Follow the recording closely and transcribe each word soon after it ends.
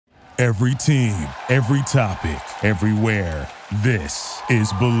Every team, every topic, everywhere. This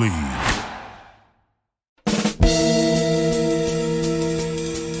is Believe.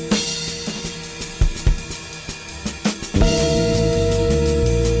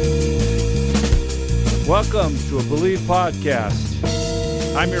 Welcome to a Believe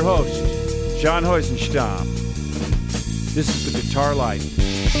podcast. I'm your host, John Heusenstam. This is the Guitar Life.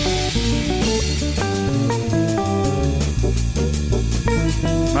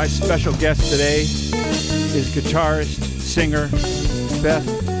 My special guest today is guitarist, singer, Beth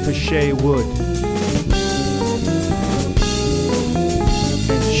Fache Wood.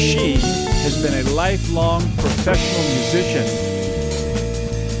 And she has been a lifelong professional musician,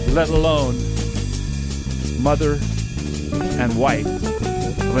 let alone mother and wife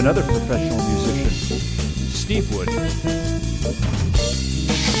of another professional musician, Steve Wood.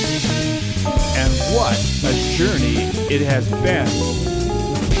 And what a journey it has been.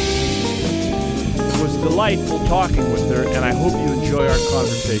 It was delightful talking with her, and I hope you enjoy our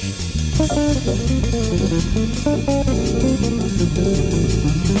conversation.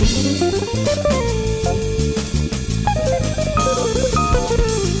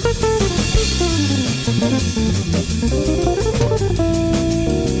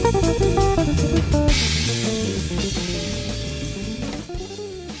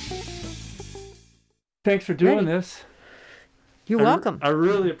 Thanks for doing this. You're welcome. I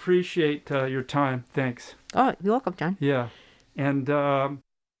really appreciate your time. Thanks. Oh, you're welcome, John. Yeah. And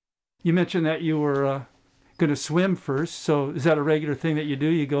you mentioned that you were going to swim first. So is that a regular thing that you do?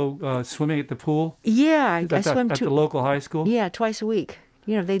 You go swimming at the pool? Yeah, I swim at the local high school? Yeah, twice a week.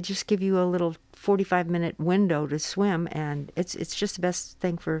 You know, they just give you a little 45-minute window to swim, and it's just the best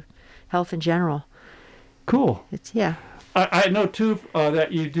thing for health in general. Cool. Yeah. I know, too,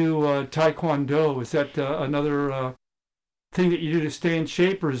 that you do Taekwondo. Is that another thing that you do to stay in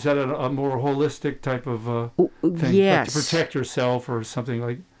shape, or is that a more holistic type of thing? Yes. Like to protect yourself or something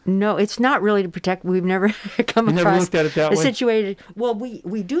like? No, it's not really to protect. We've never come across never looked at it that way? Situated. Well,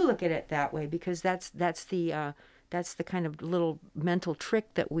 we do look at it that way because that's the kind of little mental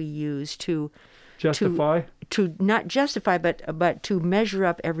trick that we use to justify, to not justify, but to measure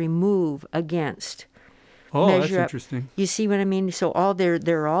up every move against. Oh, that's interesting. You see what I mean? So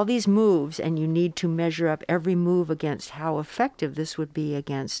there are all these moves, and you need to measure up every move against how effective this would be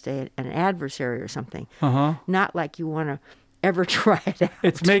against an adversary or something. Uh-huh. Not like you want to ever try it out.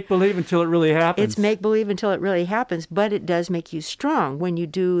 It's make-believe until it really happens. It's make-believe until it really happens, but it does make you strong when you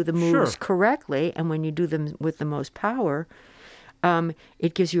do the moves correctly, and when you do them with the most power.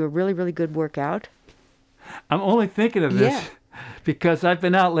 It gives you a really, really good workout. I'm only thinking of this because I've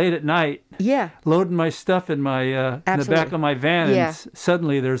been out late at night loading my stuff in my in the back of my van, and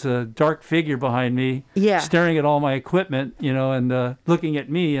suddenly there's a dark figure behind me staring at all my equipment, and looking at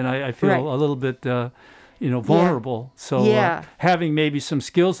me, and I feel a little bit vulnerable. So having maybe some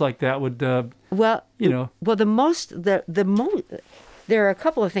skills like that would there are a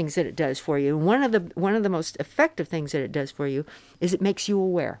couple of things that it does for you. One of the most effective things that it does for you is it makes you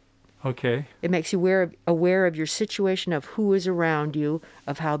aware. Okay. It makes you aware of your situation, of who is around you,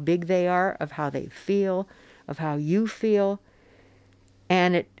 of how big they are, of how they feel, of how you feel.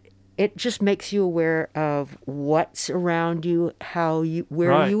 And it just makes you aware of what's around you,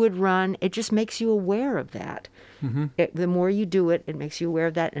 where you would run. It just makes you aware of that. Mm-hmm. The more you do it, it makes you aware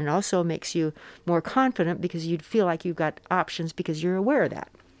of that, and it also makes you more confident because you'd feel like you've got options because you're aware of that.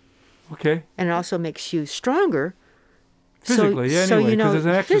 Okay. And it also makes you stronger. Physically, because it's an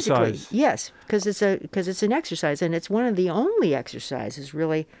exercise. Physically, yes, because it's an exercise, and it's one of the only exercises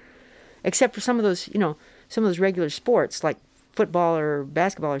really, except for some of those regular sports like football or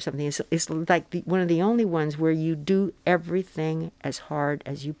basketball or something. It's like one of the only ones where you do everything as hard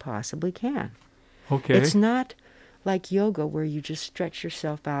as you possibly can. Okay. It's not like yoga where you just stretch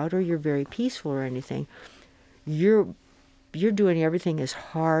yourself out or you're very peaceful or anything. You're doing everything as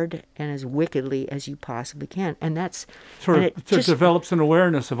hard and as wickedly as you possibly can, and that's it develops an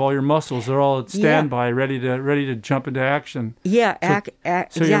awareness of all your muscles. They're all at standby, ready to jump into action. Yeah, so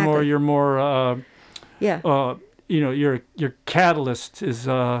exactly. you're more your catalyst is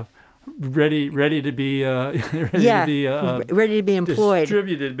ready to be ready to be employed,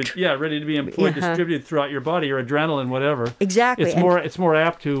 distributed, distributed throughout your body, your adrenaline, whatever. Exactly. It's more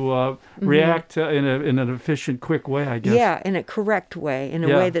apt to react in an efficient, quick way, I guess. Yeah, in a correct way, in a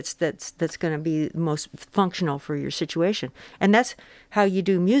way that's going to be most functional for your situation, and that's how you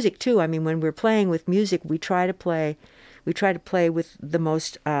do music too. I mean, when we're playing with music, we try to play with the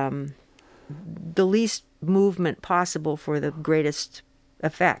most the least movement possible for the greatest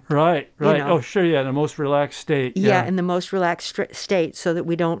effect. Right. You know? Oh, sure, yeah, in the most relaxed state. Yeah, in the most relaxed state, so that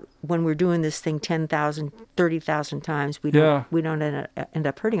we don't, when we're doing this thing 10,000, 30,000 times, we don't end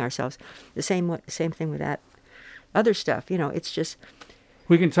up hurting ourselves. The same thing with that other stuff. You know, it's just...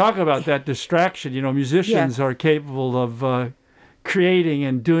 We can talk about that distraction. You know, musicians are capable of creating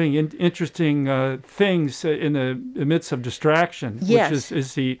and doing interesting things in the midst of distraction, which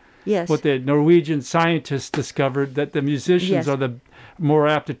is what the Norwegian scientists discovered, that the musicians are the more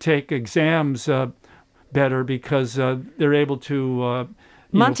apt to take exams better because they're able to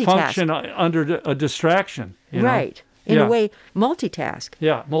function under a distraction. You know? In a way, multitask.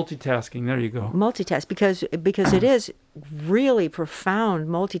 Yeah, multitasking. There you go. Multitask, because it is really profound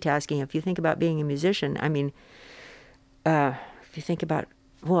multitasking. If you think about being a musician, I mean, if you think about,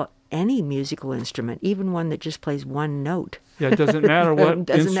 any musical instrument, even one that just plays one note. Yeah, it doesn't matter what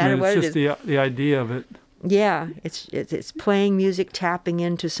instrument. It's just the idea of it. Yeah, it's playing music, tapping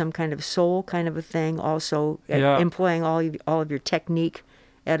into some kind of soul kind of a thing. Also, employing all of your technique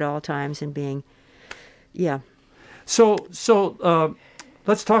at all times and being, So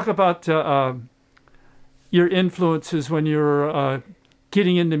let's talk about your influences when you were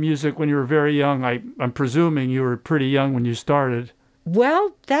getting into music when you were very young. I'm presuming you were pretty young when you started.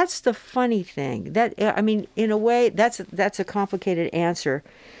 Well, that's the funny thing. In a way, that's a complicated answer.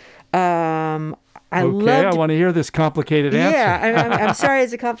 I want to hear this complicated answer. Yeah, I'm sorry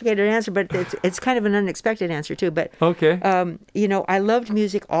it's a complicated answer, but it's kind of an unexpected answer too. But okay, I loved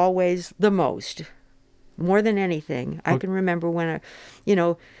music always the most. More than anything. I can remember when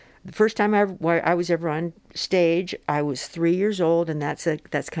the first time I was ever on stage, I was 3 years old, and that's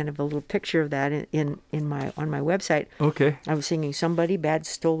kind of a little picture of that on my website. Okay. I was singing "Somebody Bad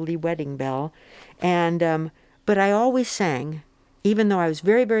Stole the Wedding Bell," and but I always sang, even though I was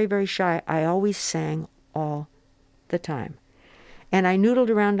very, very, very shy. I always sang all the time, and I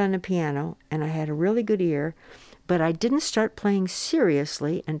noodled around on the piano, and I had a really good ear, but I didn't start playing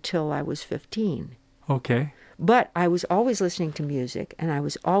seriously until I was 15. Okay. But I was always listening to music, and I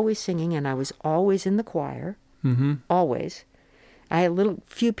was always singing, and I was always in the choir. Mm-hmm. Always. I had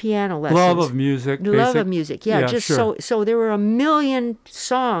few piano lessons. Love of music. Love of music, yeah. Just sure. So there were a million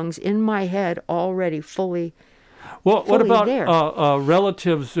songs in my head already fully. Well, what about there.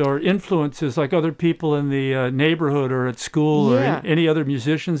 Relatives or influences, like other people in the neighborhood or at school or any other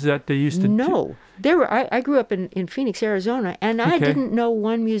musicians that they used to? No. I grew up in Phoenix, Arizona, and I didn't know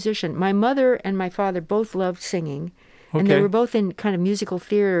one musician. My mother and my father both loved singing, and they were both in kind of musical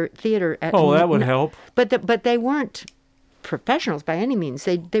theater. That would help. But they weren't professionals by any means.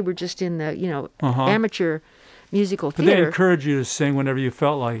 They were just in the amateur musical theater. But they encouraged you to sing whenever you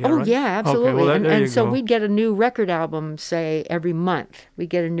felt like it, right? Oh, yeah, absolutely. Okay, well, and so we'd get a new record album, say, every month. We'd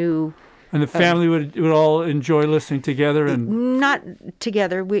get a new... And the family would all enjoy listening together? And not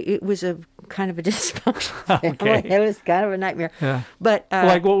together. It was a kind of a dysfunctional family. It was kind of a nightmare. Yeah. But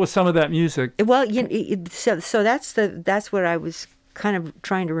like, what was some of that music? Well, so that's what I was kind of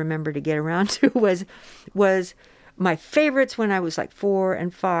trying to remember to get around to was my favorites when I was like 4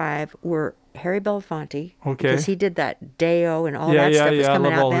 and 5 were Harry Belafonte, because he did that Deo and all that stuff was coming out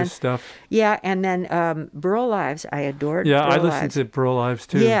then. I love all his stuff. Yeah, and then Burl Ives, I adored. Yeah, Burl I listened Ives. to Burl Ives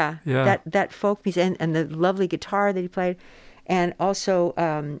too. Yeah. That folk music and the lovely guitar that he played, and also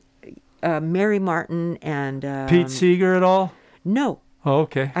Mary Martin and Pete Seeger at all? No. Oh,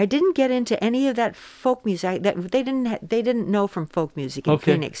 okay. I didn't get into any of that folk music that they didn't know from folk music in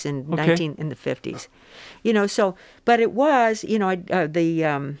Phoenix in the 50s, So, but it was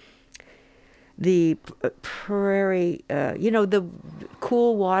the prairie, the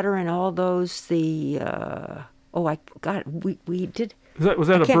cool water and all those. We did. Was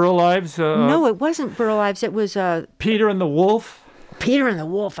that a Burl Ives? No, it wasn't Burl Ives. It was Peter and the Wolf. Peter and the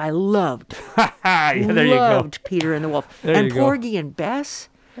Wolf, I loved. There you go. Loved Peter and the Wolf. And Porgy and Bess.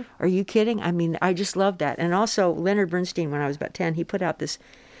 Are you kidding? I mean, I just loved that. And also Leonard Bernstein, when I was about 10, he put out this.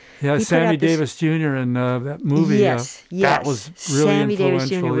 Yeah, Sammy Davis Jr. in that movie. Yes. That was really Sammy influential. Davis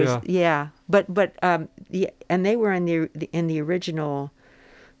Jr. was, but and they were in the original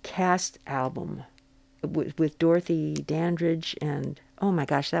cast album with Dorothy Dandridge, and oh my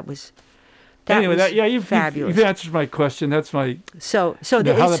gosh, that was fabulous. You've answered my question. That's my how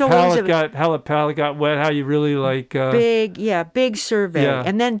the palate got wet. How you really like big survey. Yeah.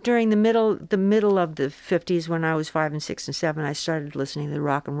 And then during the middle of the 50s, when I was 5 and 6 and 7, I started listening to the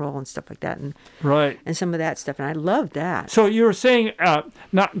rock and roll and stuff like that, and some of that stuff, and I loved that. So you were saying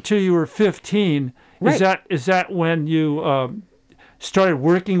not until you were 15. Right. Is that when you started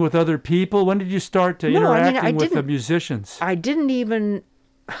working with other people? When did you start interacting with the musicians? I didn't even.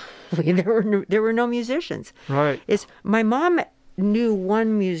 There were no musicians. Right. My mom knew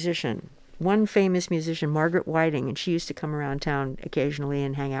one famous musician, Margaret Whiting, and she used to come around town occasionally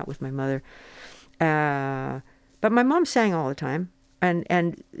and hang out with my mother. But my mom sang all the time, and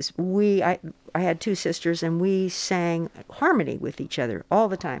I had two sisters, and we sang harmony with each other all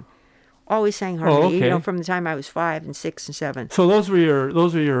the time. Always sang harmony, okay. You know, from the time I was 5 and 6 and 7. So those were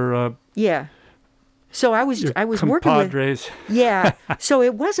your yeah. So I was working with. Yeah. So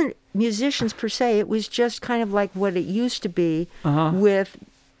it wasn't musicians per se. It was just kind of like what it used to be with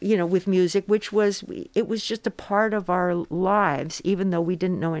music, which was just a part of our lives, even though we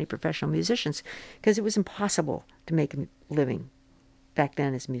didn't know any professional musicians, because it was impossible to make a living back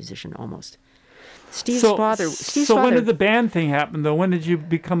then as a musician almost. Steve's father. When did the band thing happen, though? When did you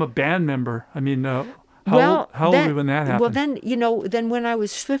become a band member? I mean, how old were you when that happened? Well, then when I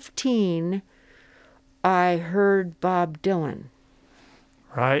was 15, I heard Bob Dylan.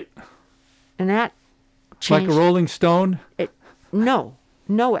 Right. And that changed. Like a Rolling Stone? No.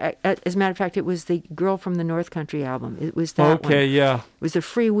 As a matter of fact, it was the Girl from the North Country album. It was that one. Okay, yeah. It was the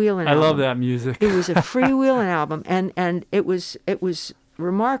Freewheelin' album. I love that music. It was a Freewheelin' album, and it was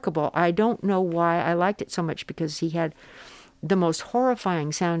remarkable. I don't know why I liked it so much, because he had the most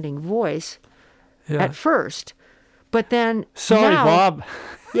horrifying sounding voice at first, but then Bob.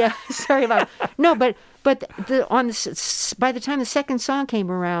 Yeah, sorry, Bob. No, but by the time the second song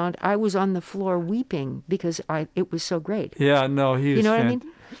came around, I was on the floor weeping because it was so great. Yeah, no, you know what I mean?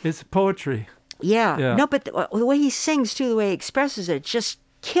 It's poetry. Yeah. No, but the way he sings too, the way he expresses it, just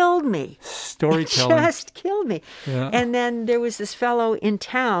killed me. Storytelling. It just killed me. Yeah. And then there was this fellow in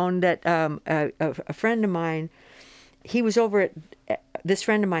town that a friend of mine, he was over at this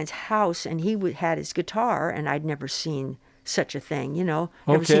friend of mine's house, and he had his guitar, and I'd never seen such a thing,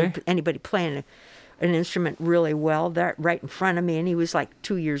 never seen anybody playing an instrument really well there right in front of me, and he was like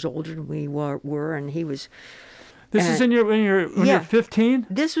 2 years older than we were, and he was. This is when you're 15?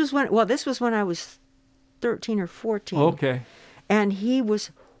 This was when I was 13 or 14. Okay. And he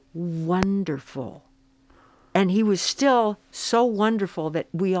was wonderful. And he was still so wonderful that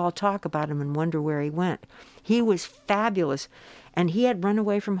we all talk about him and wonder where he went. He was fabulous. And he had run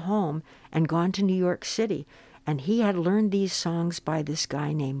away from home and gone to New York City. And he had learned these songs by this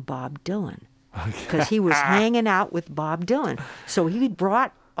guy named Bob Dylan. Because he was hanging out with Bob Dylan. So he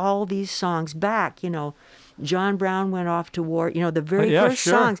brought all these songs back. John Brown Went Off to War. The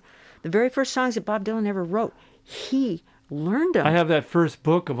very first songs that Bob Dylan ever wrote, he learned them. I have that first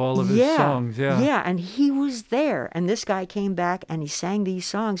book of all of his songs. Yeah, and he was there. And this guy came back and he sang these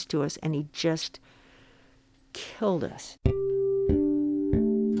songs to us, and he just killed us.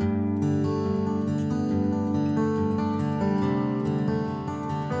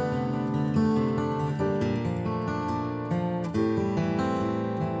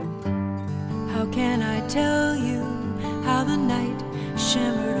 How can I tell you how the night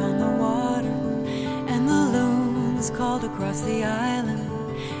shimmered on the water, and the loons called across the island,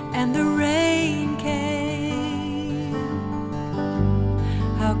 and the rain came?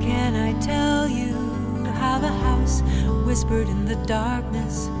 How can I tell you how the house whispered in the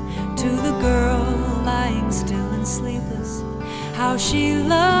darkness to the girl lying still and sleepless, how she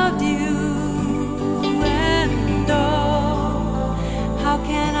loved you? And oh, how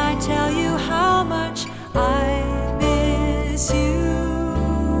can I tell you how much I miss you?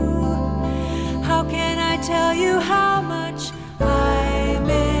 How can I tell you how much I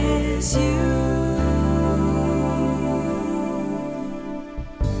miss you?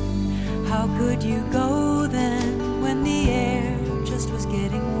 How could you go then when the air just was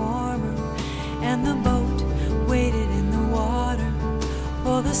getting warmer, and the boat waited in the water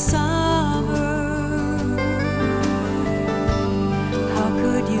for the summer? How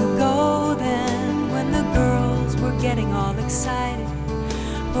could you go then when the girls were getting all excited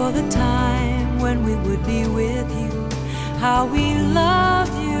for the time when we would be with you? How we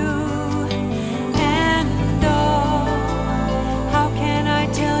loved you. And oh, how can I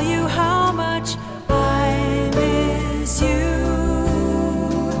tell you how much I miss you?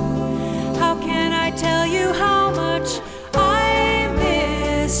 How can I tell you how much I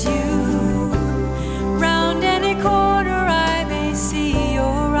miss you? Round any corner I may see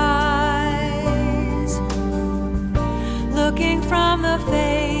your eyes, looking from the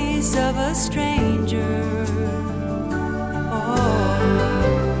face of a stranger.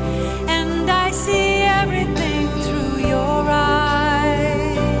 Oh, and I see everything through your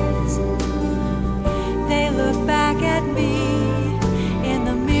eyes. They look back at me in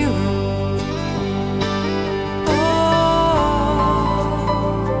the mirror.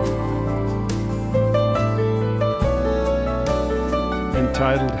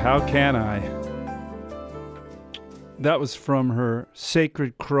 Entitled How Can I? That was from her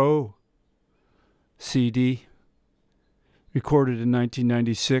Sacred Crow CD, recorded in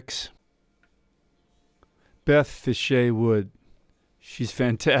 1996. Beth Fichet Wood. She's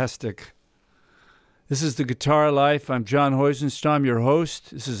fantastic. This is The Guitar Life. I'm John Hoisenstrom, your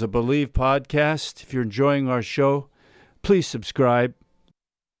host. This is a Believe podcast. If you're enjoying our show, please subscribe.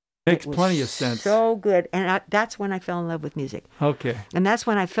 Makes plenty of sense. So good. And that's when I fell in love with music. Okay. And that's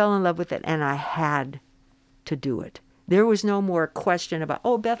when I fell in love with it, and I had to do it. There was no more question about,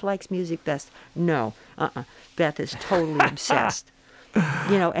 oh, Beth likes music best. No. Beth is totally obsessed.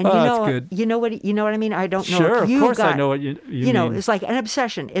 You know, and that's good. You know what I mean? I don't know. Sure, if you of course got, I know what you mean. You know, it's like an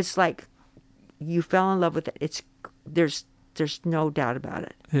obsession. It's like you fell in love with it. There's no doubt about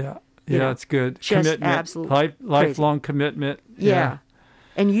it. Yeah. Yeah, it's good. Just commitment. Absolutely lifelong commitment. Yeah.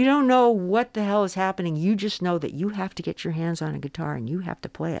 And you don't know what the hell is happening. You just know that you have to get your hands on a guitar and you have to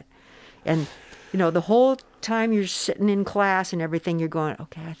play it. And, you know, the whole time you're sitting in class and everything, you're going,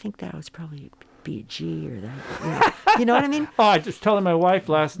 okay, I think that was probably be a G or that. You know what I mean? Oh, I just telling my wife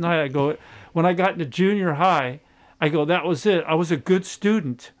last night, I go, when I got into junior high, I go, that was it. I was a good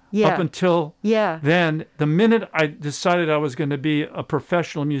student up until then. The minute I decided I was going to be a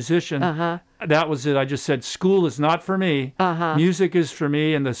professional musician, that was it. I just said, school is not for me. Music is for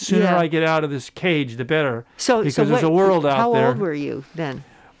me. And the sooner I get out of this cage, the better. Because there's a world out there. How old were you then?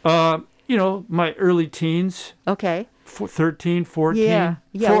 You know, my early teens. Okay. 13, 14.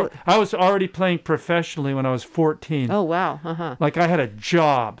 Yeah. I was already playing professionally when I was 14. Oh, wow. Like I had a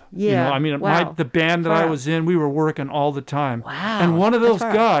job. Yeah. You know, I mean, the band that I was in, we were working all the time. Wow. And one of those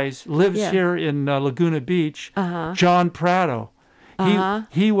guys lives here in Laguna Beach, John Prado.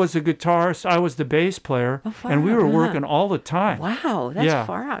 He was a guitarist. I was the bass player, and we were working all the time. Wow, that's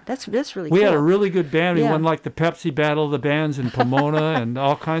far out. That's really cool. We had a really good band. We won like the Pepsi Battle of the Bands in Pomona and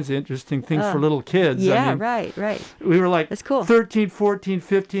all kinds of interesting things for little kids. Yeah, I mean, right. We were like that's cool. 13, 14,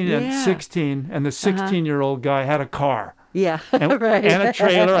 15, and 16, and the 16-year-old guy had a car. Yeah, and, right. And a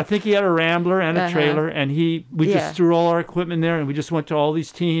trailer. I think he had a Rambler and a trailer, and we just threw all our equipment there, and we just went to all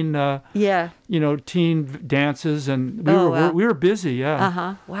these teen teen dances, and we were busy.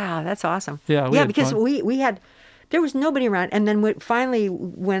 Yeah. Wow, that's awesome. Yeah. Because fun. we had, there was nobody around, and then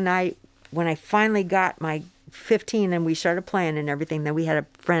when I finally got my 15 and we started playing and everything, then we had a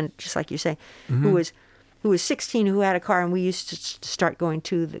friend, just like you say, who was 16, who had a car, and we used to start going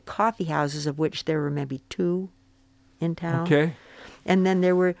to the coffee houses, of which there were maybe 2 in town. Okay. And then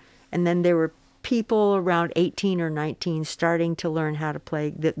there were people around 18 or 19 starting to learn how to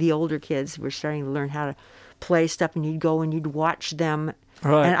play. The older kids were starting to learn how to play stuff, and you'd go and you'd watch them.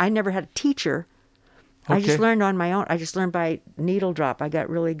 Right. And I never had a teacher. Okay. I just learned on my own. I just learned by needle drop. I got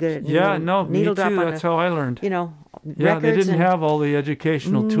really good at needle me too. drop. That's how I learned. You know, yeah, they didn't have all the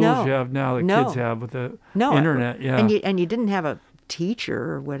educational tools you have now that kids have with the internet. Yeah, and you didn't have a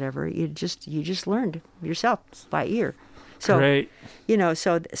teacher or whatever. You just learned yourself by ear. So great. You know,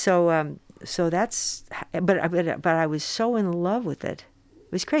 so that's. But I was so in love with it.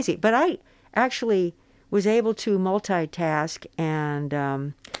 It was crazy. But I actually was able to multitask,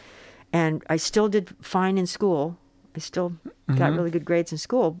 and I still did fine in school. I still got really good grades in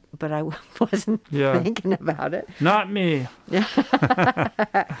school, but I wasn't thinking about it. Not me.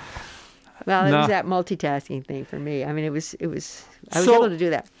 Well, it was that multitasking thing for me. I mean, I was able to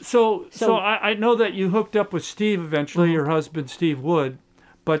do that. So I know that you hooked up with Steve eventually, your husband, Steve Wood.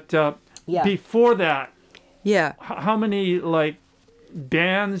 But before that, how many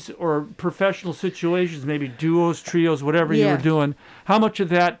bands or professional situations, maybe duos, trios, whatever you were doing, how much of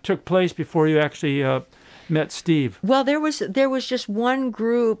that took place before you actually met Steve? Well, there was just one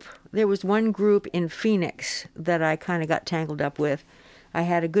group. There was one group in Phoenix that I kind of got tangled up with. I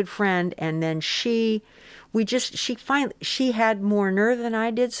had a good friend, and then she had more nerve than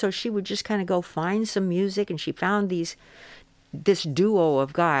I did, so she would just kind of go find some music, and she found this duo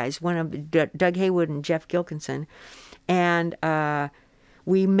of guys, one of Doug Haywood and Jeff Gilkinson, and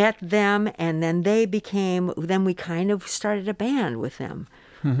we met them, and then then we kind of started a band with them,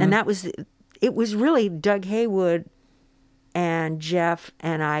 and it was really Doug Haywood and Jeff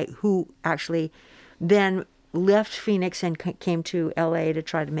and I who actually then left Phoenix and came to L.A. to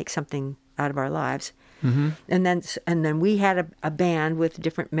try to make something out of our lives. And then we had a band with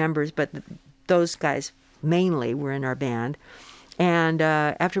different members, but those guys mainly were in our band. And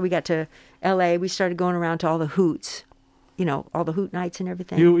after we got to L.A., we started going around to all the hoots, all the hoot nights and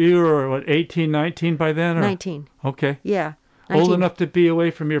everything. You were, what, 18, 19 by then? Or? 19. Okay. Yeah. 19. Old enough to be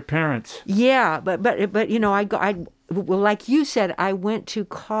away from your parents. Yeah, but well, like you said, I went to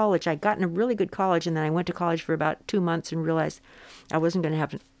college. I got in a really good college, and then I went to college for about 2 months and realized I wasn't going to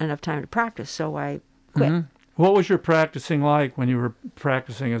have enough time to practice, so I quit. What was your practicing like when you were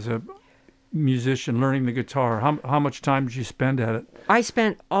practicing as a musician, learning the guitar? How much time did you spend at it? I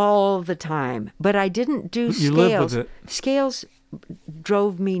spent all the time, but I didn't do scales. You lived with it. Scales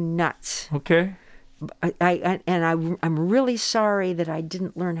drove me nuts. Okay. I'm really sorry that I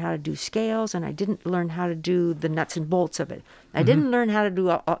didn't learn how to do scales, and I didn't learn how to do the nuts and bolts of it. I didn't learn how to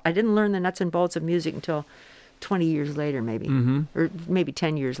do. I didn't learn the nuts and bolts of music until 20 years later, maybe, or maybe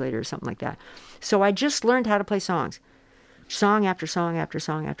 10 years later, or something like that. So I just learned how to play songs, song after song after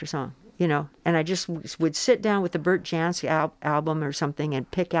song after song. You know, and I just would sit down with the Bert Jansch album or something and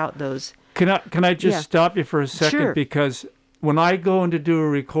pick out those. Can I just stop you for a second? Sure. Because when I go in to do a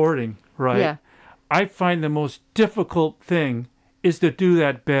recording, right, I find the most difficult thing is to do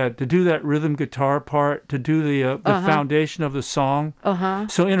that bed, to do that rhythm guitar part, to do the foundation of the song.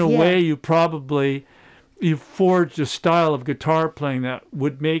 So in a way, you forged a style of guitar playing that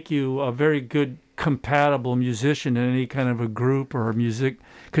would make you a very good compatible musician in any kind of a group or music,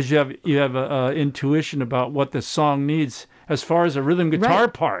 because you have a intuition about what the song needs as far as a rhythm guitar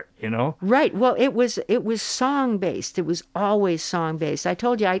part, you know. Right. Well, it was song based. It was always song based. I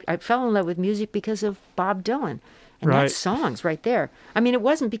told you I fell in love with music because of Bob Dylan, and that's songs right there. I mean, it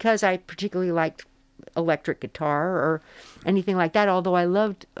wasn't because I particularly liked electric guitar or anything like that, although I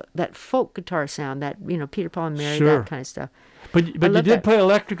loved that folk guitar sound, that, you know, Peter, Paul and Mary, that kind of stuff. But you did play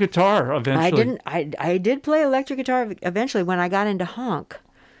electric guitar eventually. I did play electric guitar eventually when I got into honk.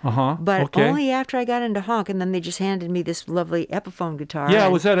 But only after I got into honk, and then they just handed me this lovely Epiphone guitar. Yeah,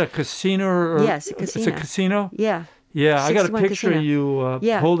 was that a casino? Yes, a casino. It's a casino? Yeah. Yeah, I got a picture of you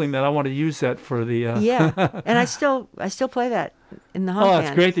holding that. I want to use that for the... and I still play that in the honk band. Oh,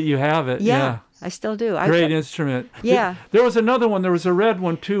 it's great that you have it. Yeah. I still do. Great instrument. Yeah. There was another one. There was a red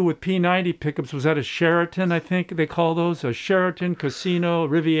one, too, with P90 pickups. Was that a Sheraton, I think they call those? A Sheraton, Casino,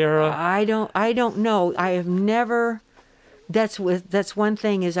 Riviera? I don't know. I have never... That's one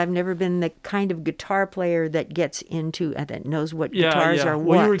thing, is I've never been the kind of guitar player that gets into and that knows what guitars are what.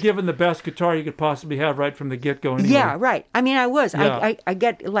 Well, you were given the best guitar you could possibly have right from the get-go anyway. Yeah, right. I mean, I was. Yeah. I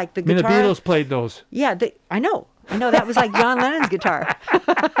get, like, the guitar... I mean, the Beatles played those. Yeah, I know. That was like John Lennon's guitar.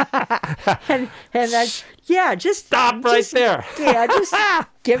 and just stop right there. Yeah, just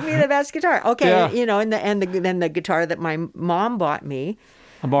give me the best guitar. Okay, you know, and then the guitar that my mom bought me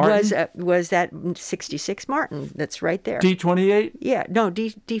was that 66 Martin that's right there. D28? Yeah, no,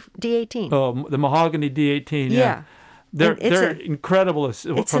 D18. Oh, the mahogany D18. Yeah. They're incredible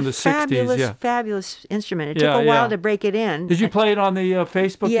from the 60s. It's a fabulous instrument. It took a while to break it in. Did you play it on the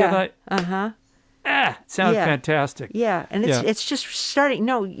Facebook the other night? It sounds fantastic. Yeah, and it's just starting.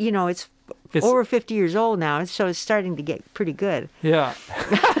 No, you know, it's over 50 years old now, so it's starting to get pretty good. Yeah.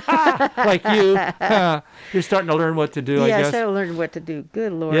 Like you. You're starting to learn what to do, I guess. Yeah, I started to learn what to do.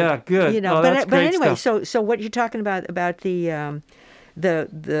 Good Lord. Yeah, good. You know, but anyway, stuff. so what you're talking about the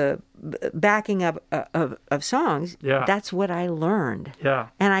backing up of songs, that's what I learned. Yeah.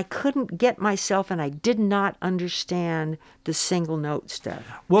 And I couldn't get myself, and I did not understand the single note stuff.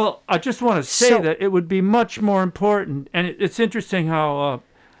 Well, I just want to say that it would be much more important, and it's interesting how...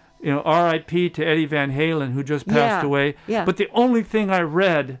 R.I.P. to Eddie Van Halen, who just passed away. Yeah. But the only thing I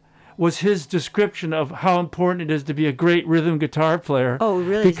read was his description of how important it is to be a great rhythm guitar player. Oh,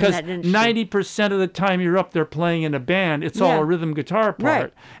 really? Because 90% of the time you're up there playing in a band, it's all a rhythm guitar part.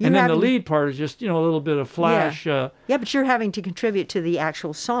 Right. And then the lead part is just, a little bit of flash. Yeah, but you're having to contribute to the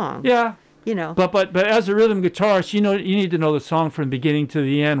actual song. Yeah. You know. But as a rhythm guitarist, you need to know the song from beginning to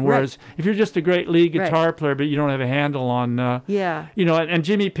the end. Whereas if you're just a great lead guitar player, but you don't have a handle on, and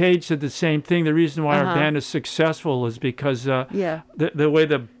Jimmy Page said the same thing. The reason why our band is successful is because the way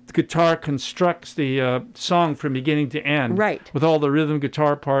the guitar constructs the song from beginning to end, with all the rhythm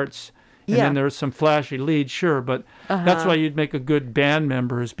guitar parts. And then there's some flashy leads, sure, but that's why you'd make a good band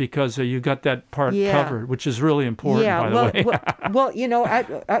member, is because you got that part covered, which is really important, by the way. Well,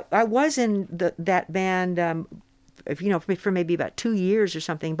 I was in that band, for maybe about 2 years or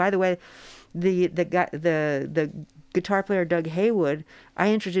something. By the way, the guitar player Doug Haywood,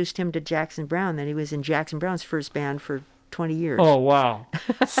 I introduced him to Jackson Browne. Then he was in Jackson Browne's first band for 20 years. Oh, wow.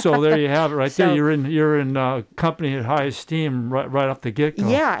 So there you have it right there. You're in company at high esteem right off the get-go.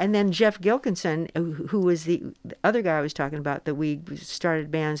 Yeah, and then Jeff Gilkinson, who was the other guy I was talking about that we started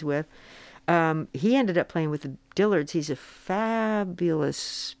bands with, he ended up playing with the Dillards. He's a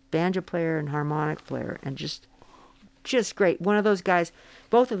fabulous banjo player and harmonic player, and just great. One of those guys,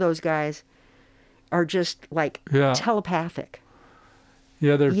 both of those guys are just like telepathic.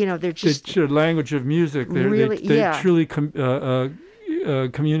 Yeah, they're just... It's a language of music. They truly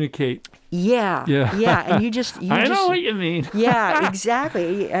communicate. Yeah. And you I know what you mean. Yeah,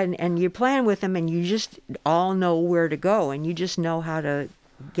 exactly. And you're playing with them, and you just all know where to go, and you just know how to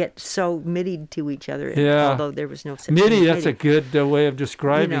get so middied to each other. Although there was no such MIDI. That's a good way of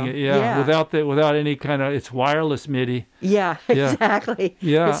describing it. Yeah. Without any kind of, it's wireless MIDI. Yeah, exactly.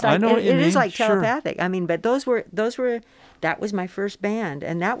 Yeah, it's like, I know what you mean. It is like telepathic. I mean, but those were. That was my first band,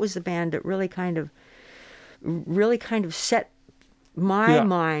 and that was the band that really kind of set my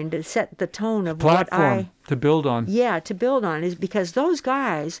mind, set the tone of platform what to build on. Yeah, to build on, is because those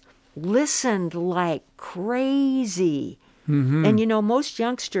guys listened like crazy. Mm-hmm. And most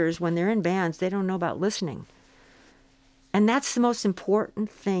youngsters, when they're in bands, they don't know about listening. And that's the most important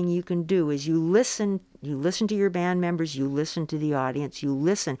thing you can do, is you listen to your band members, you listen to the audience,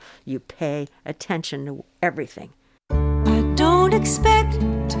 you pay attention to everything. I don't expect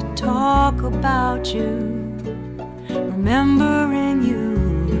to talk about you, remembering you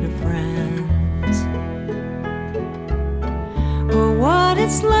to friends, or what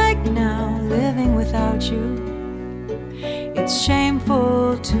it's like now living without you. It's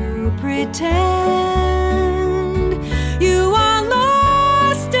shameful to pretend you are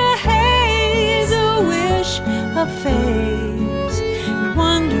lost, a haze, a wish, a phase,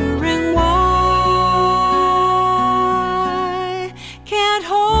 wondering why can't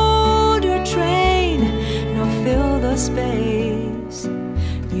hold your train nor fill the space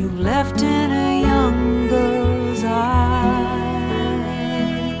you've left in a young girl's eye.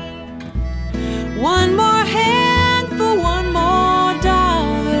 One more hand for one more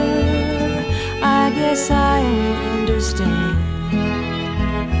dollar, I guess I understand.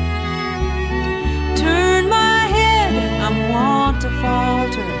 Turn my head, I'm wont to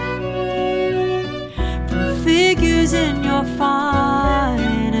falter from figures in your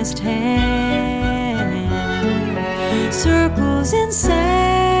finest hand, circles in sand.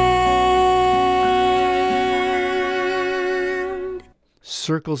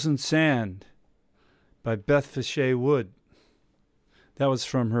 Circles in Sand by Beth Fichet Wood. That was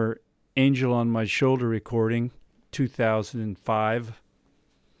from her Angel on My Shoulder recording, 2005.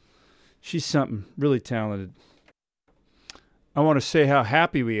 She's something, really talented. I want to say how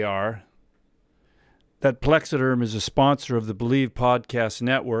happy we are that Plexiderm is a sponsor of the Believe Podcast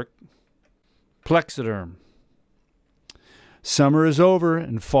Network. Plexiderm. Summer is over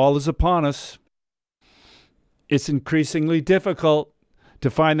and fall is upon us. It's increasingly difficult to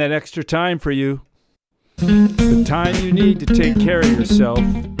find that extra time for you. The time you need to take care of yourself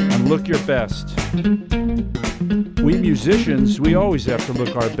and look your best. We musicians, we always have to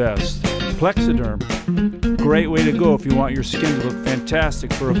look our best. Plexiderm, great way to go if you want your skin to look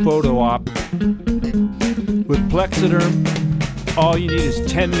fantastic for a photo op. With Plexiderm, all you need is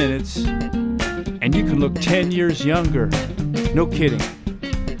 10 minutes, and you can look 10 years younger. No kidding.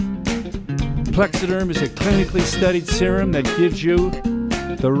 Plexiderm is a clinically studied serum that gives you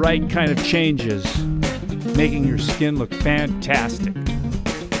the right kind of changes, making your skin look fantastic.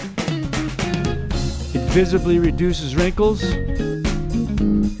 It visibly reduces wrinkles,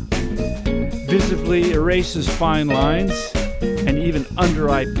 visibly erases fine lines, and even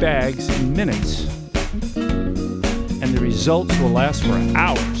under-eye bags in minutes. And the results will last for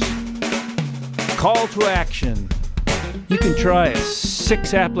hours. Call to action. You can try a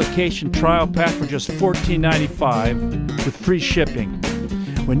 6-application trial pack for just $14.95 with free shipping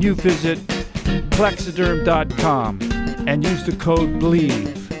when you visit Plexiderm.com and use the code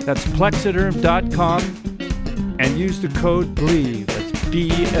BLEAV. That's Plexiderm.com and use the code BLEAV. That's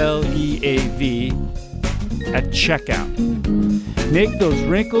BLEAV at checkout. Make those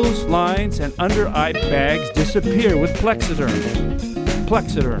wrinkles, lines, and under-eye bags disappear with Plexiderm.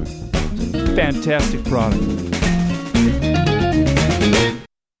 Plexiderm. It's a fantastic product.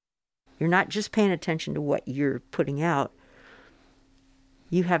 You're not just paying attention to what you're putting out.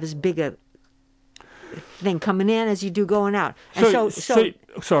 You have as big a thing coming in as you do going out. And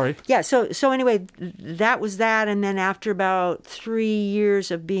sorry. Yeah, so anyway, that was that, and then after about 2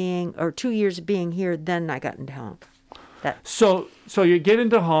 years of being here, then I got into honk. So you get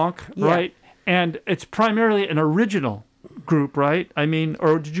into honk, right? And it's primarily an original group, right? I mean,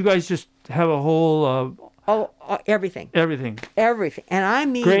 or did you guys just have a whole everything. Everything. And I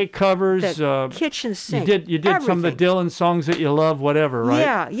mean, great covers. The kitchen sink. You did some of the Dylan songs that you love, whatever,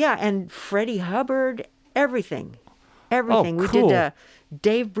 right? Yeah. And Freddie Hubbard, everything. Oh, cool. We did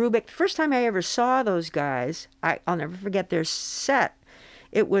Dave Brubeck. The first time I ever saw those guys, I'll never forget their set.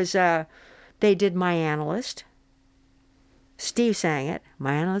 It was, they did My Analyst. Steve sang it.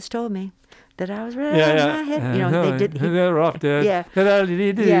 My analyst told me that I was ready. Yeah. They did. They're off there. Yeah.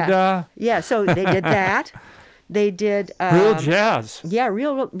 So they did that. They did real jazz. Yeah,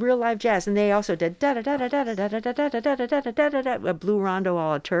 real live jazz, and they also did da da da da da da da da da da da da da da a Blue Rondo a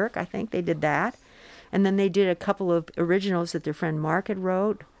la Turk. I think they did that, and then they did a couple of originals that their friend Mark had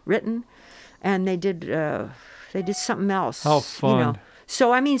written, and they did something else. How fun!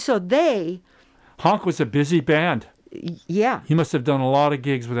 So I mean, Honk was a busy band. Yeah. You must have done a lot of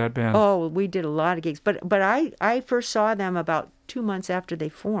gigs with that band. Oh, we did a lot of gigs, but I first saw them about 2 months after they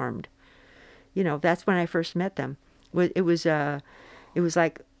formed. That's when I first met them. It was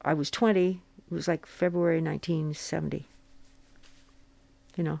like I was 20. It was like February 1970.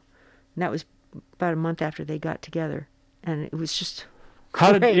 And that was about a month after they got together, and it was just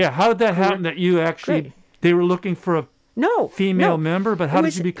great. How did that happen that you actually great. They were looking for a female member, but how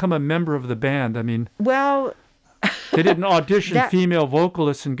did you become a member of the band? I mean, well, they didn't audition female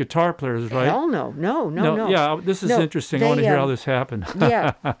vocalists and guitar players, right? Hell no. Yeah, this is interesting. I want to hear how this happened.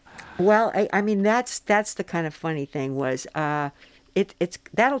 Yeah. Well, I mean, that's the kind of funny thing was, it's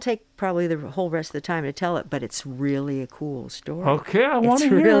that'll take probably the whole rest of the time to tell it, but it's really a cool story. Okay, I want to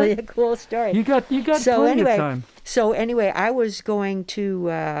hear it. It's really a cool story. You got plenty of time. So anyway, I was going to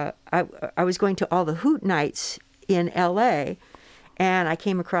I was going to all the Hoot nights in L.A., and I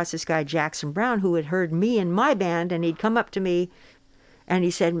came across this guy, Jackson Browne, who had heard me and my band, and he'd come up to me, and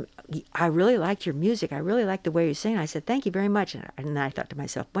he said, I really liked your music. I really liked the way you sing. I said, thank you very much. And I thought to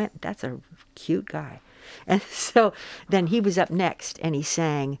myself, well, that's a cute guy. And so then he was up next, and he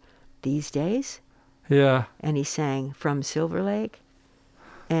sang These Days. Yeah. And he sang From Silver Lake,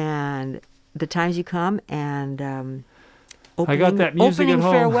 and The Times You Come, and I got that music Opening at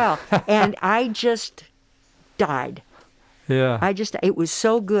home. Farewell. And I just died. Yeah. It was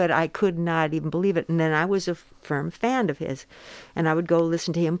so good, I could not even believe it. And then I was a firm fan of his, and I would go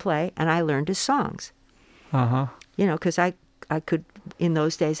listen to him play, and I learned his songs. Uh-huh. Because I could, in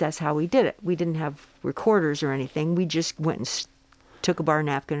those days, that's how we did it. We didn't have recorders or anything. We just went and took a bar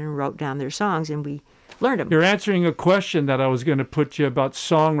napkin and wrote down their songs, and we learned them. You're answering a question that I was going to put you about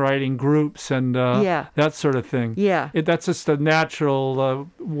songwriting groups and that sort of thing. Yeah. That's just the natural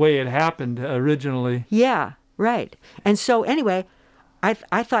way it happened originally. Yeah. Right. And so anyway, I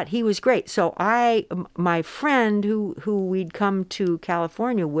thought he was great. So my friend who we'd come to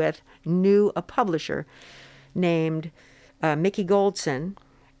California with knew a publisher named Mickey Goldson,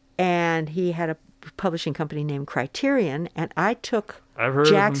 and he had a publishing company named Criterion, and I took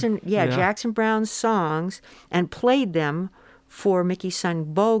Jackson Browne's songs and played them for Mickey's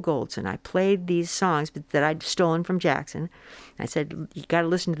son, Bo Goldson. I played these songs that I'd stolen from Jackson. I said, you got to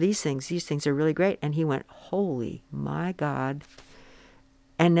listen to these things. These things are really great. And he went, holy my God.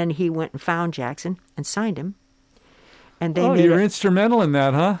 And then he went and found Jackson and signed him. And they you were instrumental in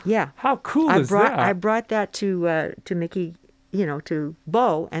that, huh? Yeah. How cool is that? I brought that to Mickey, to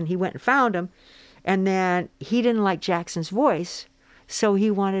Bo, and he went and found him. And then he didn't like Jackson's voice, so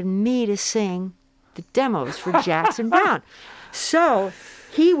he wanted me to sing the demos for Jackson Browne. So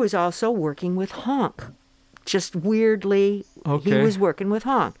he was also working with Honk. Just weirdly, he was working with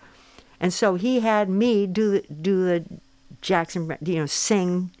Honk. And so he had me do the Jackson,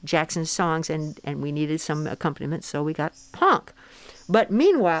 sing Jackson's songs, and we needed some accompaniment, so we got Honk. But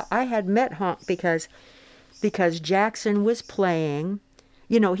meanwhile, I had met Honk because Jackson was playing.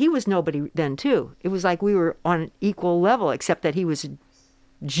 He was nobody then, too. It was like we were on an equal level, except that he was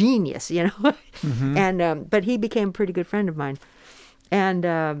genius, Mm-hmm. And but he became a pretty good friend of mine.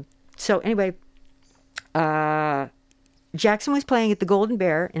 And so anyway, Jackson was playing at the Golden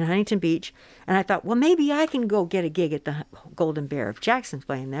Bear in Huntington Beach, and I thought, well, maybe I can go get a gig at the Golden Bear if Jackson's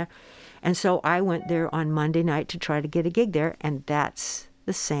playing there. And so I went there on Monday night to try to get a gig there, and that's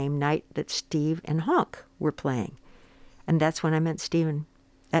the same night that Steve and Honk were playing. And that's when I met Steven.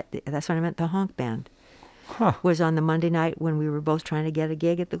 That's when I met the Honk band. Huh. Was on the Monday night when we were both trying to get a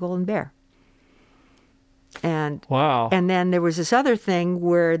gig at the Golden Bear. And wow. And then there was this other thing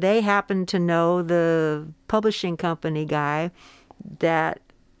where they happened to know the publishing company guy that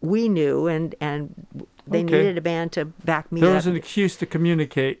we knew, and they needed a band to back me up. There was an excuse to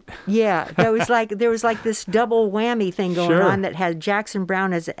communicate. Yeah, there was like this double whammy thing going on that had Jackson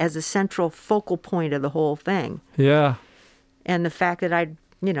Browne as a central focal point of the whole thing. Yeah. And the fact that I'd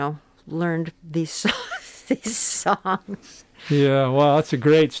learned these songs. Yeah, wow, that's a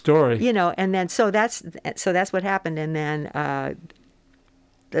great story. And then so that's what happened, and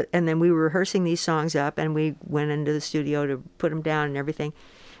then we were rehearsing these songs up, and we went into the studio to put them down and everything,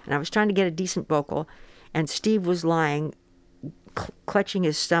 and I was trying to get a decent vocal, and Steve was lying, clutching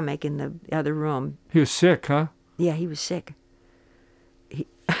his stomach in the other room. He was sick, huh? Yeah, he was sick.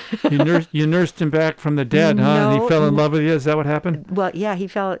 You nursed him back from the dead, huh? And he fell in love with you. Is that what happened? Well, yeah,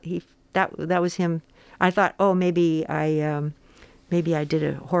 that was him. I thought, oh, maybe I did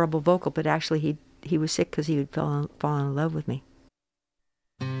a horrible vocal, but actually he was sick because he had fallen in love with me.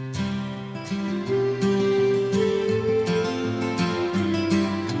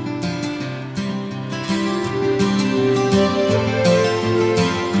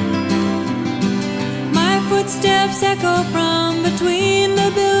 Footsteps echo from between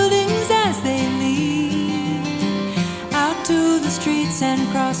the buildings as they lead out to the streets and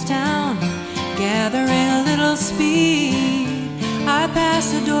cross town, gathering a little speed. I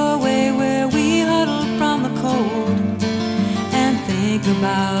pass a doorway where we huddle from the cold and think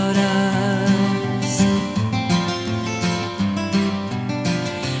about us.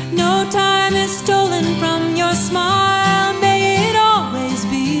 No time is stolen from your smile, may it always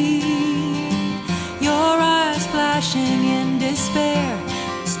be. Your eyes flashing in despair,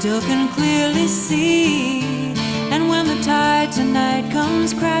 still can clearly see. And when the tide tonight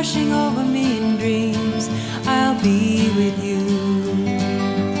comes crashing over me in dreams, I'll be with you.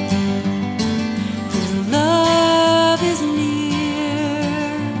 'Cause love is near,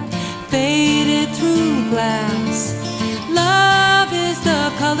 faded through glass. Love is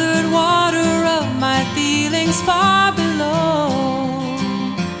the colored water of my feelings far below,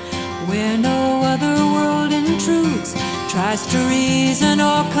 where no other world intrudes, tries to reason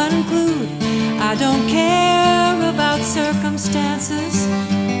or conclude. I don't care about circumstances,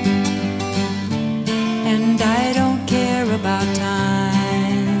 and I don't care about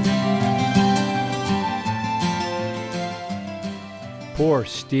time. Poor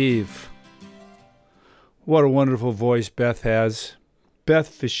Steve. What a wonderful voice Beth has. Beth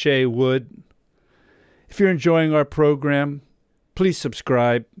Fichet Wood. If you're enjoying our program, please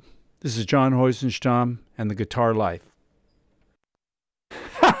subscribe. This is John Heusenstam and the Guitar Life.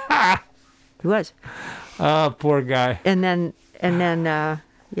 He was. Oh, poor guy. And then,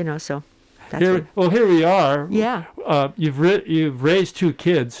 so that's here we are. Yeah. You've raised 2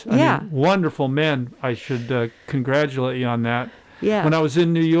 kids. I mean, wonderful men. I should congratulate you on that. Yeah. When I was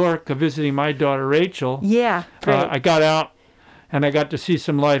in New York visiting my daughter Rachel, I got out and I got to see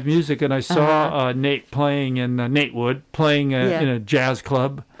some live music, and I saw Nate playing in Nate Wood playing in a jazz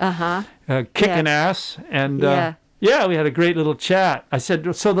club, kicking ass, and we had a great little chat. I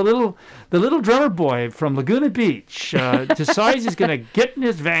said, so the little drummer boy from Laguna Beach decides he's going to get in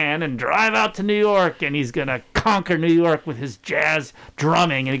his van and drive out to New York, and he's going to conquer New York with his jazz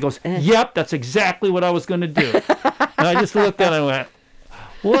drumming. And he goes, yep, that's exactly what I was going to do. And I just looked at him and went,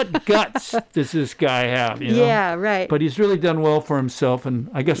 what guts does this guy have? You know? Yeah, right. But he's really done well for himself, and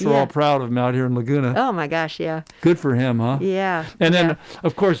I guess we're all proud of him out here in Laguna. Oh my gosh, yeah. Good for him, huh? Yeah. And then,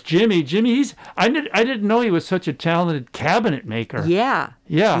 of course, Jimmy. I didn't know he was such a talented cabinet maker. Yeah.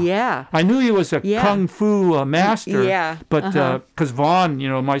 Yeah. Yeah. I knew he was a kung fu master. Yeah. But because Vaughn,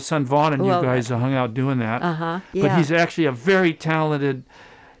 my son Vaughn and you guys hung out doing that. Yeah. But he's actually a very talented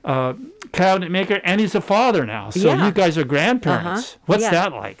cabinet maker, and he's a father now. So you guys are grandparents. What's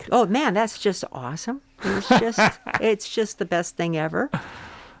that like? Oh man, that's just awesome. It's just the best thing ever.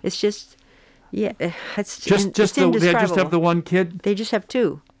 It's just it's just indescribable. They just have the one kid? They just have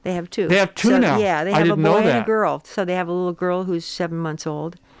 2. They have 2. They have 2 now. Yeah, they have a boy and a girl. So they have a little girl who's 7 months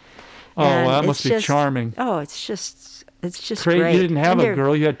old. Oh, well, that must be charming. Oh, it's just great. Great. You didn't have a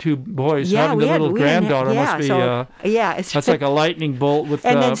girl; you had 2 boys. Having the little granddaughter must be. It's like a lightning bolt with.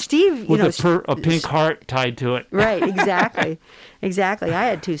 And then Steve, a pink heart tied to it. Right, exactly, exactly. I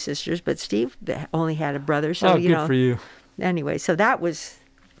had 2 sisters, but Steve only had a brother. So good for you. Anyway, so that was,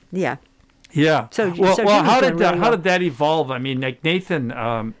 yeah. So how did that evolve? I mean, like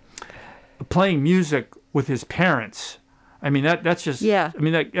Nathan playing music with his parents. I mean, that's just. Yeah. I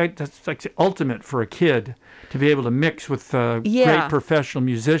mean, that's like the ultimate for a kid to be able to mix with great professional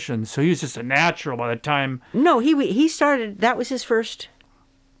musicians. So he was just a natural by the time. No, he started. That was his first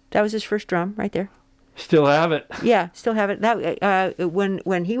drum right there. Still have it. Yeah, still have it. That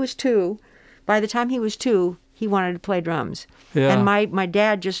when he was 2, by the time he was 2, he wanted to play drums. Yeah. And my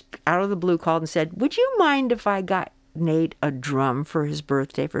dad just out of the blue called and said, "Would you mind if I got Nate a drum for his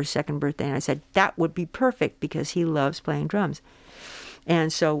birthday, for his 2nd birthday?" And I said, "That would be perfect because he loves playing drums."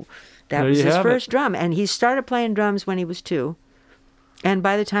 And so that was his first drum. And he started playing drums when he was 2. And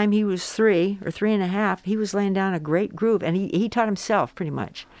by the time he was 3 or 3.5, he was laying down a great groove. And he taught himself pretty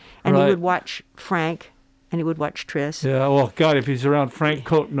much. And he would watch Frank and he would watch Tris. Yeah, well, God, if he's around Frank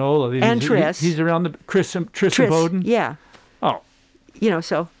Cotanola. And Tris. He's around the Tris and Bowden? Yeah. Oh.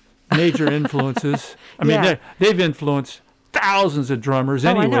 So. Major influences. I mean, they've influenced thousands of drummers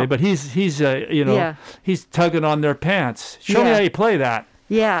anyway, but he's he's tugging on their pants. Show me how you play that.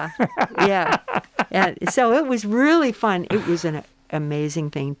 Yeah. And so it was really fun. It was amazing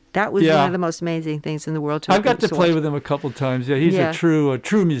thing. That was one of the most amazing things in the world. I've got to play with him a couple times. Yeah, he's a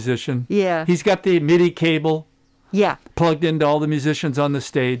true musician. Yeah. He's got the MIDI cable. Yeah. Plugged into all the musicians on the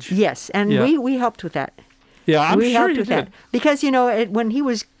stage. Yes, and we helped with that. Yeah, I'm sure you did. That. Because when he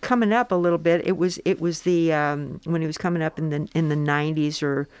was coming up a little bit, it was the when he was coming up in the 90s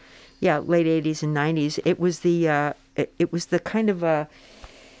or late 80s and 90s. It was the kind of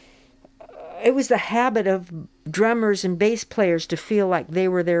it was the habit of drummers and bass players to feel like they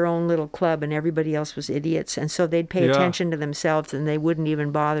were their own little club and everybody else was idiots, and so they'd pay attention to themselves and they wouldn't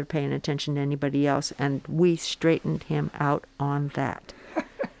even bother paying attention to anybody else. And we straightened him out on that.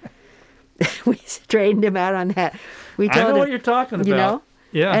 We straightened him out on that. We told him, what you're talking about. You know?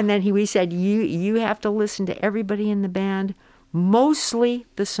 Yeah. And then we said, you have to listen to everybody in the band, mostly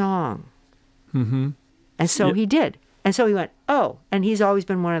the song. Mm-hmm. And so he did. And so he went, oh. And he's always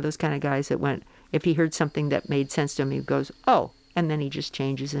been one of those kind of guys that went, if he heard something that made sense to him, he goes, oh. And then he just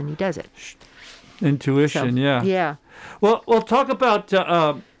changes and he does it. Intuition, yeah. Yeah. Well, talk about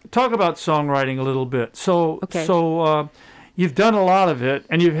songwriting a little bit. So you've done a lot of it,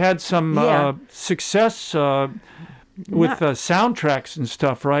 and you've had some success with soundtracks and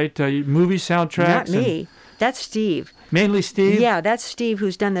stuff, right? Movie soundtracks. Not me. That's Steve. Mainly Steve? Yeah, that's Steve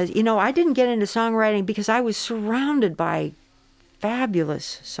who's done this. I didn't get into songwriting because I was surrounded by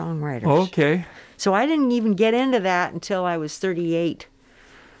fabulous songwriters. Okay. So I didn't even get into that until I was 38.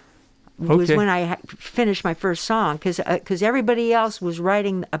 Was when I finished my first song, because everybody else was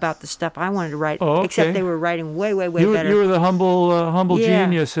writing about the stuff I wanted to write, except they were writing way better. You were the humble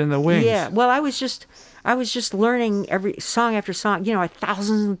genius in the wings. Yeah. Well, I was just learning every song after song. I had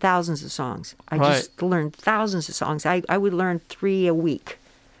thousands and thousands of songs. I just learned thousands of songs. I would learn 3 a week,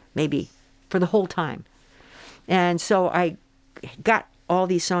 maybe, for the whole time. And so I got all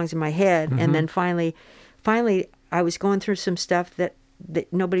these songs in my head, and then finally, I was going through some stuff that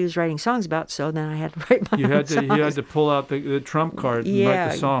nobody was writing songs about, so then I had to write my own songs. You had to pull out the trump card and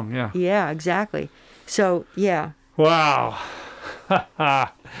write the song, yeah. Yeah, exactly. So, yeah. Wow.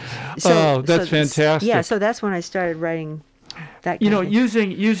 That's fantastic. Yeah, so that's when I started writing that kind of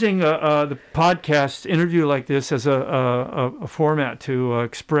thing. Using the podcast interview like this as a format to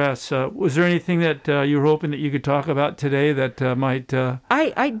express, was there anything that you were hoping that you could talk about today that might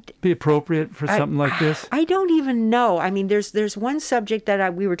be appropriate for something like this? I don't even know. I mean, there's one subject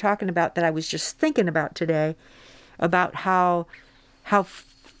that we were talking about that I was just thinking about today, about how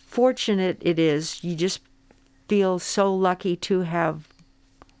fortunate it is. You just feel so lucky to have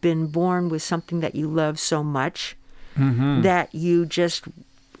been born with something that you love so much. Mm-hmm. That you just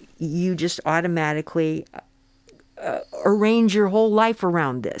automatically arrange your whole life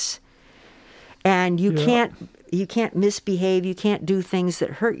around this, and you can't misbehave. You can't do things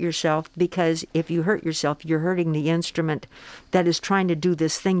that hurt yourself, because if you hurt yourself, you're hurting the instrument that is trying to do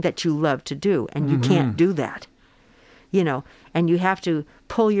this thing that you love to do, and you can't do that. And you have to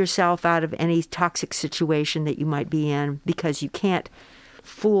pull yourself out of any toxic situation that you might be in, because you can't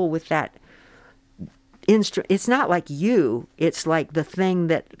fool with that. It's not like you. It's like the thing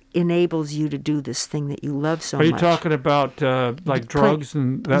that enables you to do this thing that you love so much. Are you talking about like drugs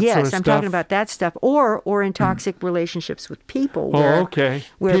and that sort of stuff? Yes, I'm talking about that stuff, or in toxic relationships with people. Where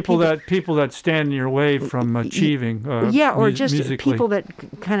people that stand in your way from achieving. Or just musically. People that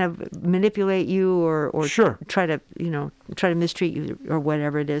kind of manipulate you or try to mistreat you or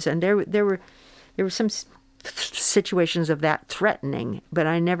whatever it is. And there were some situations of that threatening, but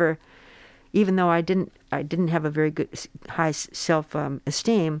I never. Even though I didn't have a very good high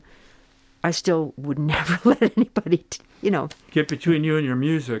self-esteem, I still would never let anybody, get between you and your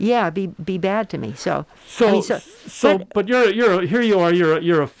music. Yeah, be bad to me. But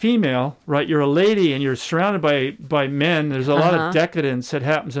you're a female, right? You're a lady, and you're surrounded by men. There's a lot of decadence that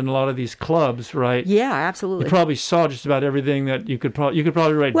happens in a lot of these clubs, right? Yeah, absolutely. You probably saw just about everything that you could probably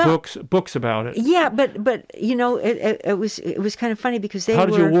write books about it. Yeah, but it was kind of funny because How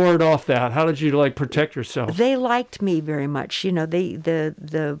did you ward off that? How did you protect yourself? They liked me very much.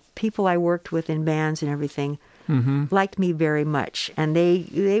 The people I worked with in bands and everything. Mm-hmm. Liked me very much, and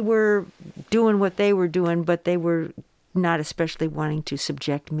they were doing what they were doing, but they were not especially wanting to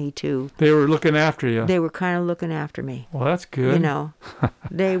subject me to. They were looking after you. They were kind of looking after me. Well, that's good.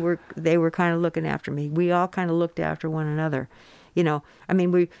 They were kind of looking after me. We all kind of looked after one another. I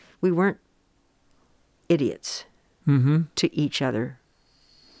mean, we weren't idiots to each other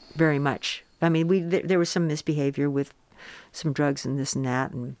very much. I mean, there was some misbehavior with some drugs and this and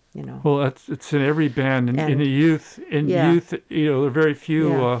that, and Well, it's in every band, in the youth. Youth, there are very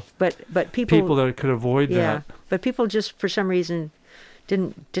few. But people that could avoid that. But people just for some reason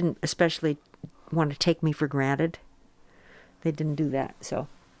didn't especially want to take me for granted. They didn't do that, so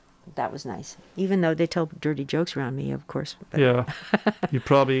that was nice. Even though they tell dirty jokes around me, of course. But. Yeah, you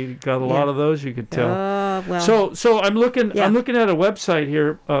probably got a lot of those. You could tell. Well. So I'm looking. I'm looking at a website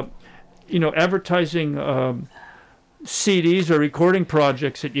here. Advertising CDs or recording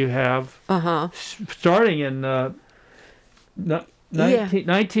projects that you have. Starting in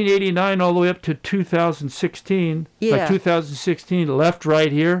 1989 all the way up to 2016. Yeah. By 2016, left,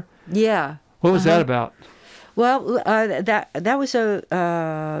 right here. Yeah. What was that about? Well, that was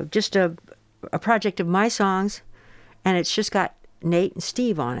just a project of my songs, and it's just got Nate and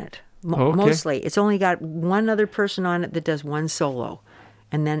Steve on it. Mostly, it's only got one other person on it that does one solo,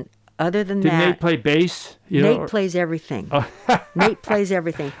 and then other than that, did Nate play bass? Nate plays everything. Nate plays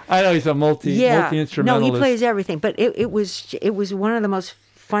everything. I know he's a multi-instrumentalist. No, he plays everything. But it was one of the most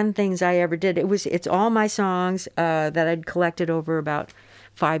fun things I ever did. It's all my songs that I'd collected over about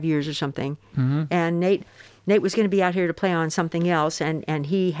 5 years or something, and Nate was going to be out here to play on something else, and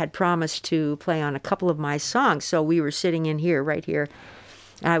he had promised to play on a couple of my songs. So we were sitting in here, right here.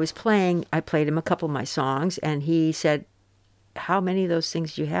 I played him a couple of my songs, and he said, "How many of those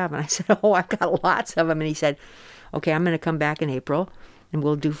things do you have?" And I said, "Oh, I've got lots of them." And he said, "Okay, I'm going to come back in April, and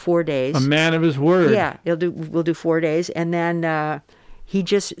we'll do 4 days." A man of his word. Yeah, we'll do 4 days. And then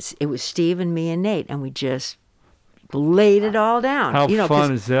it was Steve and me and Nate, and we just laid it all down. How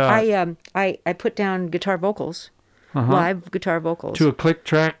fun is that? I put down guitar vocals, live guitar vocals. To a click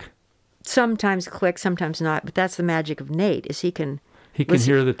track? Sometimes click, sometimes not. But that's the magic of Nate, is he can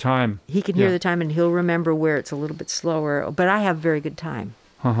hear the time. He can hear the time, and he'll remember where it's a little bit slower. But I have very good time.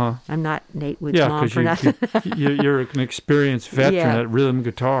 I'm not Nate Wood's mom for nothing. You're an experienced veteran at rhythm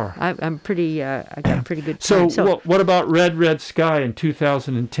guitar. I'm pretty. I got pretty good time. So what about Red Red Sky in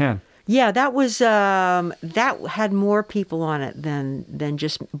 2010? Yeah, that was that had more people on it than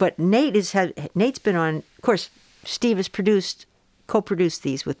just. But Nate's been on. Of course, Steve has co-produced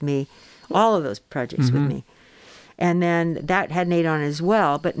these with me, all of those projects with me, and then that had Nate on as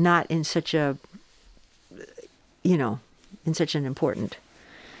well, but not in such an important.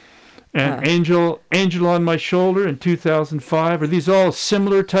 And Angel on My Shoulder in 2005. Are these all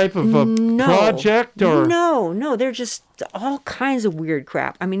similar type of project or no? They're just all kinds of weird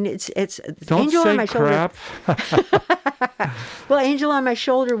crap. I mean, it's Don't Angel say on My crap. Shoulder. Well, Angel on My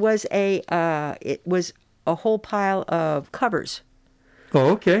Shoulder was a whole pile of covers. Oh,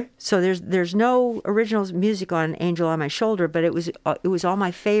 okay. So there's no original music on Angel on My Shoulder, but it was all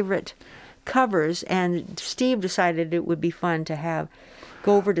my favorite covers, and Steve decided it would be fun to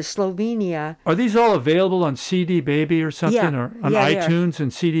go over to Slovenia. Are these all available on CD Baby or something, or on iTunes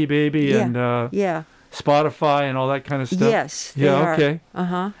and CD Baby and Spotify and all that kind of stuff? Yes. Okay.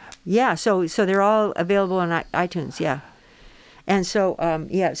 Yeah. So they're all available on iTunes. Yeah. And so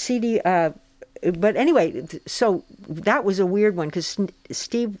CD. But anyway, so that was a weird one because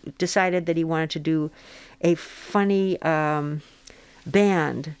Steve decided that he wanted to do a funny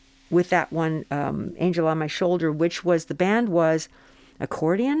band with that one Angel on My Shoulder, which was the band was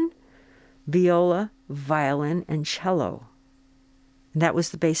accordion, viola, violin, and cello. And that was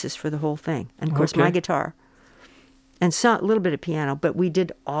the basis for the whole thing. And, of course, my guitar. And a little bit of piano. But we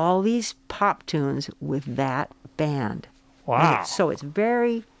did all these pop tunes with that band. Wow. So it's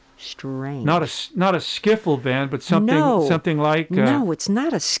very strange. Not a skiffle band, but something like... No, it's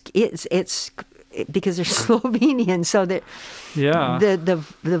not it's because they're Slovenian, so that the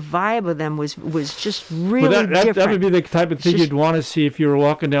vibe of them was just really different. That would be the type of thing you'd want to see if you were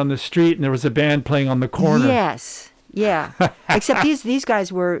walking down the street and there was a band playing on the corner. Yes, yeah. Except these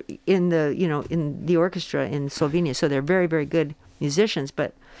guys were in the orchestra in Slovenia, so they're very, very good musicians.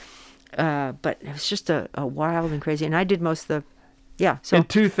 But it was just a wild and crazy. And I did most of the. Yeah. So in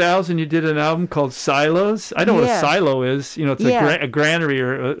 2000, you did an album called Silos. I know what a silo is. It's a granary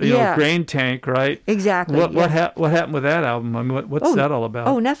or a grain tank, right? Exactly. What happened with that album? I mean, what's that all about?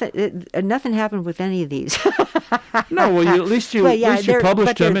 Oh, nothing. Nothing happened with any of these. No, well, at least you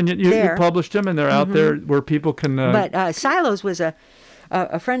published them, and you published them, and they're out there where people can. But Silos was a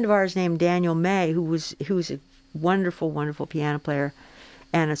friend of ours named Daniel May, who's a wonderful, wonderful piano player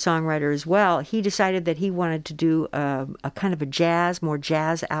and a songwriter as well. He decided that he wanted to do a kind of a more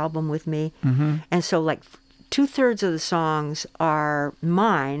jazz album with me. And so like 2/3 of the songs are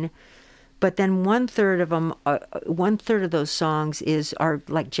mine, but then 1/3 of them, 1/3 of those songs are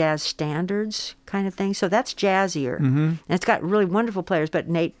like jazz standards kind of thing. So that's jazzier. And it's got really wonderful players, but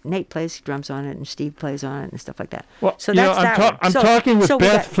Nate plays drums on it and Steve plays on it and stuff like that. Well, so that's I'm talking with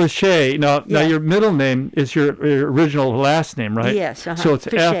Beth Flachet. Now your middle name is your original last name, right? Yes. So it's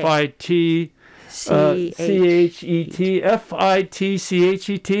Fitche. C-H-E-T,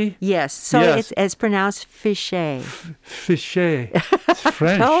 F-I-T-C-H-E-T? Yes. So it's pronounced Fichet. Fichet. It's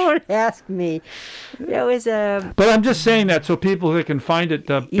French. Don't ask me. There was a... But I'm just saying that so people that can find it.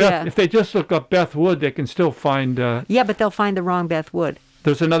 If they just look up Beth Wood, they can still find... yeah, but they'll find the wrong Beth Wood.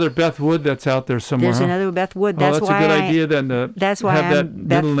 There's another Beth Wood that's out there somewhere. There's another Beth Wood. That's why a good idea then to have that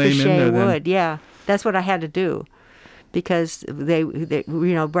middle name in there. Wood. Yeah, that's what I had to do, because they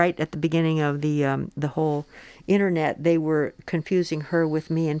right at the beginning of the whole internet, they were confusing her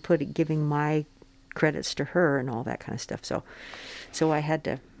with me and giving my credits to her and all that kind of stuff. So I had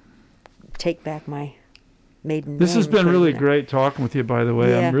to take back my maiden name. This has been really great talking with you, by the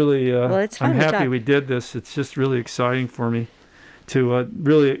way. Yeah. I'm really it's fun I'm happy we did this. It's just really exciting for me to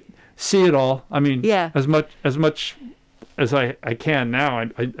really see it all. I mean, as much as I can now.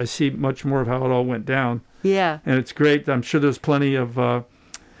 I see much more of how it all went down. Yeah. And it's great. I'm sure there's plenty of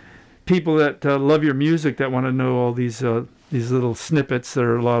people that love your music that want to know all these little snippets that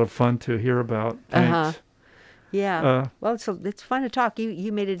are a lot of fun to hear about. Thanks. Yeah. Well, it's fun to talk.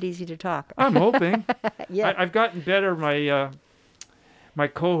 You made it easy to talk. I'm hoping. Yeah. I've gotten better. My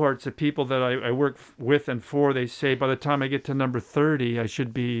cohorts of people that I work with and for, they say by the time I get to number 30, I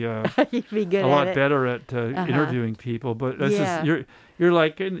should be, be good a lot better at interviewing people. But this is you're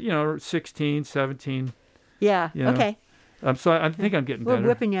like 16, 17. Yeah. Okay. So I think I'm getting better. We're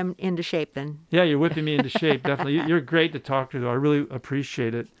whipping you into shape then. Yeah, you're whipping me into shape, definitely. You're great to talk to, though. I really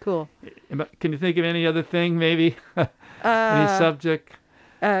appreciate it. Cool. Can you think of any other thing, maybe? Any subject?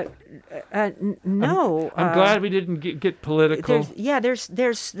 No. I'm glad we didn't get political.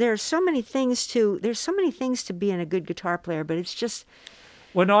 There's so many things to being a good guitar player, but it's just...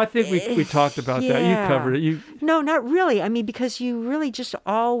 Well, no, I think we talked about that. You covered it. No, not really. I mean, because you really just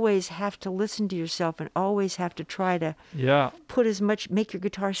always have to listen to yourself and always have to try to make your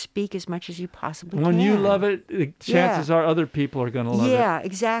guitar speak as much as you possibly can. When you love it, the chances are other people are going to love it. Yeah,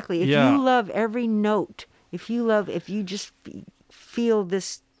 exactly. If you love every note, if you just feel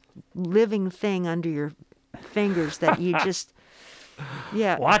this living thing under your fingers that you just...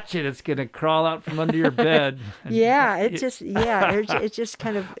 Yeah. Watch it. It's going to crawl out from under your bed. It's just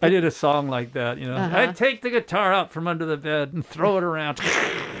kind of... I did a song like that, I'd take the guitar out from under the bed and throw it around.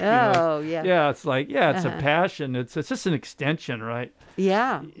 Yeah. Yeah, it's like, it's a passion. It's just an extension, right?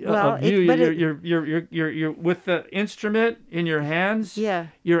 Yeah. Well, you're with the instrument in your hands. Yeah.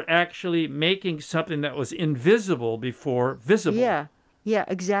 You're actually making something that was invisible before visible. Yeah. Yeah,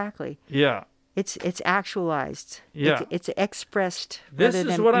 exactly. Yeah. It's actualized. Yeah. It's expressed. This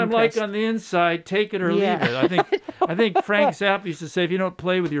is what I'm like on the inside. Take it or leave it. I think Frank Zappa used to say, if you don't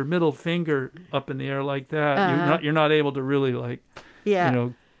play with your middle finger up in the air like that, you're not able to really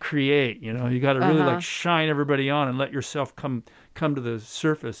create. You got to really shine everybody on and let yourself come to the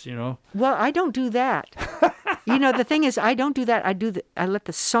surface. Well, I don't do that. The thing is, I don't do that. I let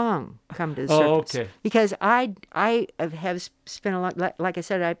the song come to the surface. Oh, okay. Because I have spent a lot. Like I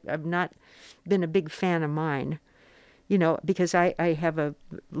said, I've not been a big fan of mine. Because I have a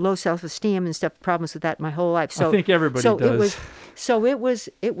low self-esteem and problems with that my whole life. So I think everybody does.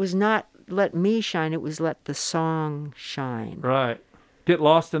 It was not let me shine. It was let the song shine. Right. Get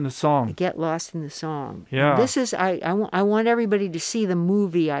lost in the song. Get lost in the song. Yeah. This is I want everybody to see the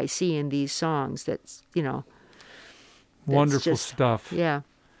movie I see in these songs. That's wonderful stuff. Yeah.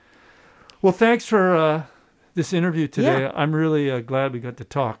 Well, thanks for this interview today. Yeah. I'm really glad we got to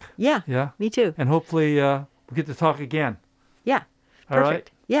talk. Yeah. Yeah. Me too. And hopefully we'll get to talk again. Yeah. Perfect. All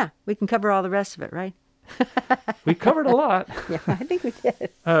right. Yeah. We can cover all the rest of it, right? We covered a lot. Yeah, I think we did.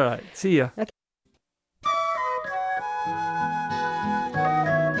 All right. See ya. Okay.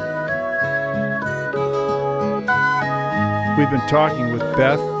 We've been talking with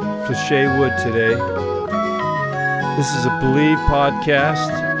Beth Fichet Wood today. This is a Believe podcast.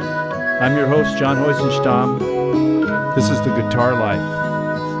 I'm your host, John Heusenstam. This is The Guitar Life.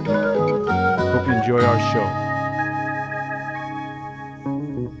 Hope you enjoy our show.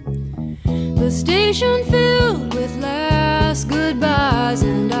 The station filled with last goodbyes,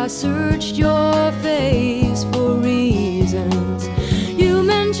 and I searched your face for reasons. You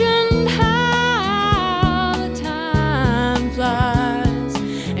mentioned how the time flies,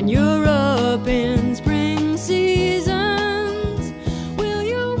 and you're up in spring seasons. Will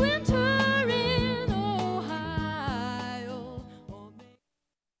you winter in Ohio?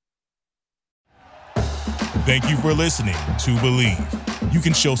 Thank you for listening to Believe. You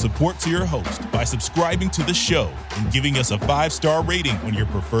can show support to your host by subscribing to the show and giving us a 5-star rating on your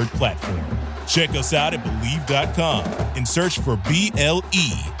preferred platform. Check us out at Believe.com and search for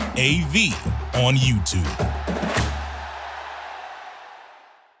BLEAV on YouTube.